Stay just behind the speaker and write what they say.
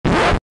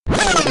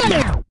Hey,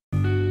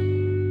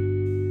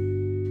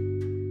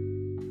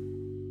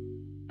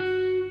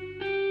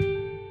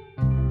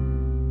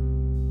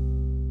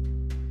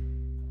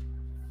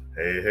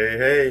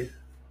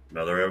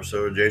 another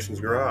episode of Jason's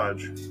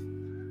Garage.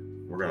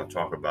 We're going to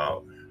talk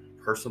about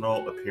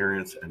personal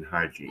appearance and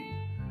hygiene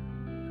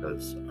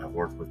because I've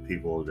worked with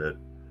people that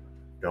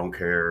don't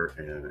care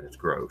and it's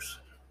gross.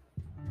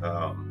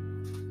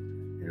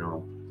 You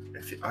know,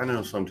 I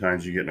know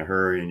sometimes you get in a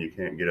hurry and you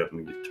can't get up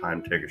and get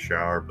time to take a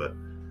shower, but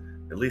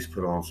at least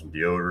put on some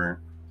deodorant,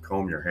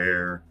 comb your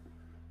hair,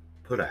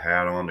 put a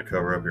hat on to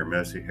cover up your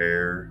messy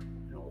hair,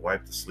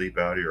 wipe the sleep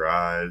out of your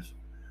eyes.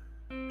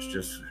 It's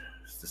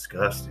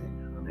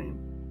disgusting. I mean,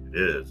 it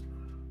is.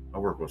 I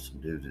work with some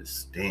dudes that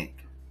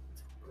stink.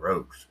 It's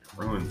gross. It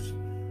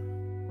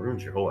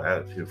ruins your whole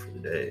attitude for the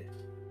day.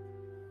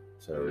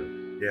 So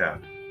yeah,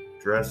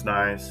 dress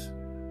nice.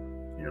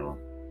 You know,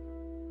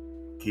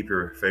 keep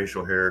your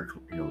facial hair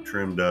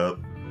trimmed up.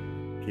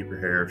 Keep your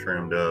hair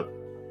trimmed up.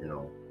 You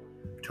know,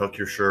 tuck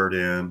your shirt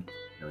in.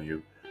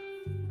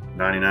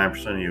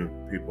 99% of you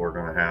people are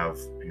going to have.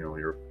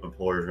 Your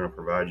employer is going to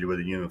provide you with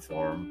a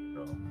uniform.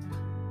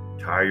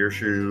 Tie your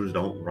shoes.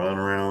 Don't run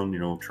around,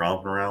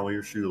 tromping around with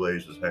your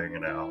shoelaces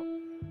hanging out.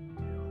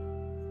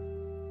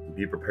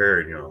 Be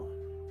prepared.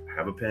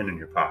 Have a pen in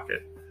your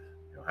pocket.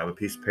 Have a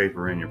piece of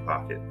paper in your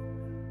pocket.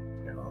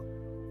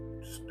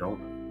 Just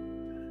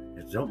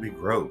don't be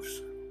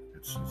gross.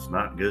 It's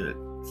not good.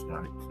 It's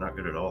not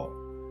good at all.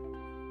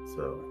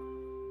 So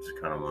just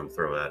kind of want to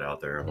throw that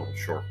out there, a little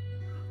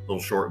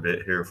short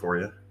bit here for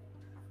you.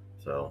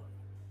 So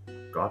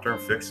go out there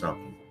and fix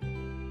something.